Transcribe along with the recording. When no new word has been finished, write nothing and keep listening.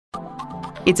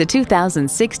It's a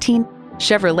 2016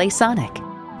 Chevrolet Sonic.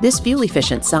 This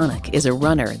fuel-efficient Sonic is a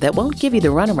runner that won't give you the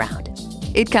runaround.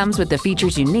 It comes with the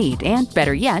features you need and,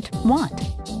 better yet, want.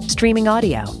 Streaming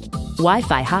audio,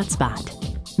 Wi-Fi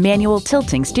hotspot, manual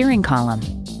tilting steering column,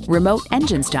 remote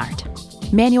engine start,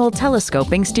 manual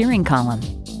telescoping steering column,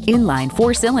 inline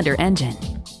 4-cylinder engine,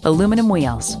 aluminum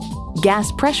wheels,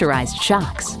 gas pressurized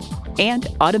shocks, and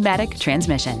automatic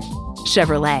transmission.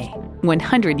 Chevrolet,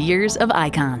 100 years of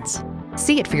icons.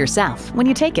 See it for yourself when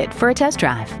you take it for a test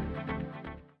drive.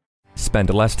 Spend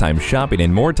less time shopping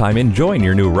and more time enjoying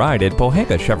your new ride at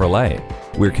Pohanka Chevrolet.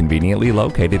 We're conveniently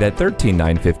located at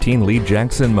 13915 Lee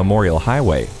Jackson Memorial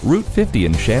Highway, Route 50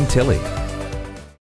 in Chantilly.